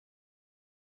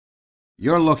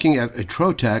You're looking at a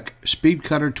Trotec Speed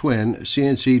Cutter Twin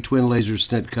CNC Twin Laser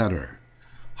Stent Cutter.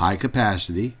 High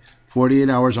capacity, 48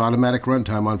 hours automatic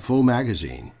runtime on full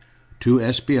magazine,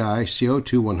 2 SPI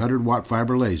CO2 100 watt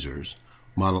fiber lasers,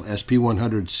 model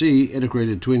SP100C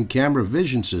integrated twin camera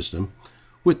vision system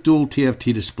with dual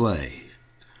TFT display,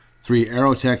 3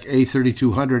 Aerotech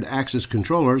A3200 axis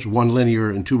controllers, 1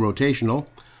 linear and 2 rotational,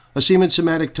 a Siemens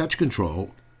Simatic touch control,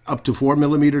 up to 4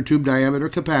 mm tube diameter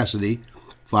capacity,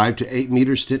 5 to 8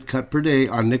 meter stent cut per day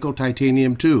on nickel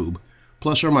titanium tube,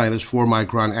 plus or minus 4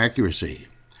 micron accuracy.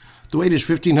 The weight is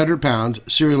 1,500 pounds,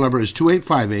 serial number is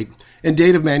 2858, and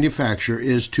date of manufacture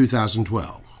is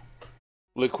 2012.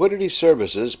 Liquidity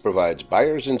Services provides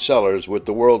buyers and sellers with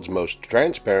the world's most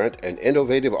transparent and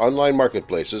innovative online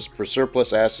marketplaces for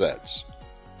surplus assets.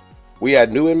 We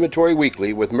add new inventory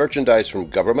weekly with merchandise from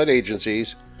government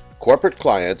agencies, corporate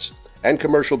clients, and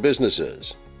commercial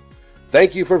businesses.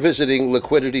 Thank you for visiting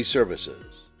Liquidity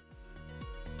Services.